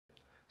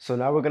So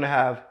now we're gonna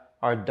have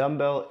our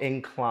dumbbell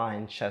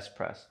incline chest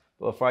press.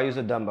 But before I use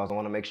the dumbbells, I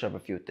wanna make sure of a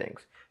few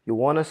things. You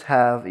wanna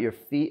have your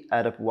feet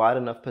at a wide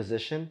enough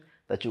position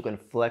that you can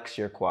flex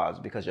your quads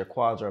because your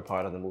quads are a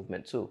part of the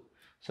movement too.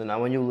 So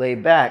now when you lay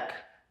back,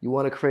 you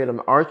wanna create an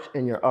arch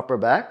in your upper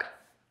back,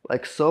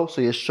 like so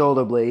your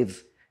shoulder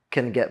blades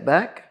can get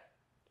back.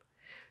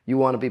 You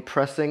wanna be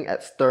pressing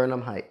at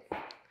sternum height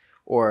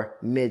or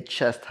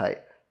mid-chest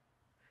height.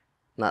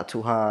 Not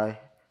too high,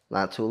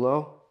 not too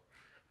low.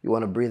 You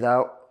wanna breathe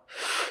out.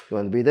 You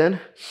want to breathe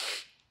in,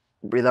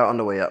 breathe out on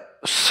the way up.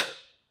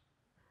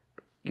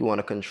 You want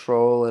to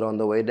control it on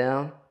the way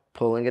down,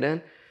 pulling it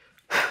in.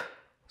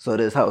 So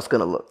this is how it's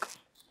going to look.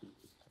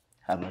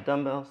 Have my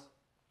dumbbells.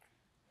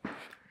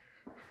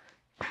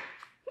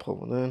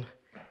 Pull it in.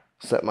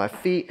 Set my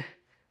feet.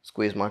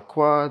 Squeeze my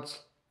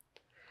quads.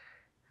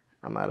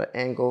 I'm at an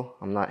angle.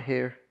 I'm not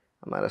here.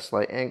 I'm at a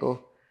slight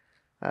angle.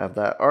 I have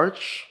that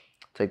arch.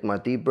 Take my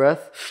deep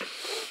breath.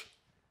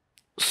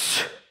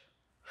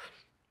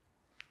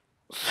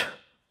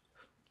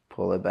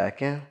 Pull it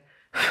back in.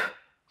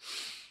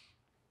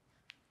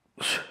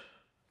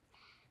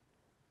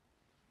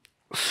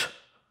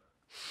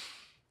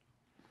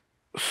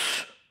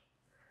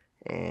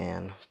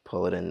 And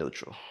pull it in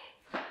neutral.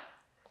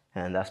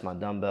 And that's my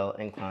dumbbell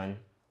incline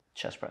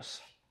chest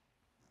press.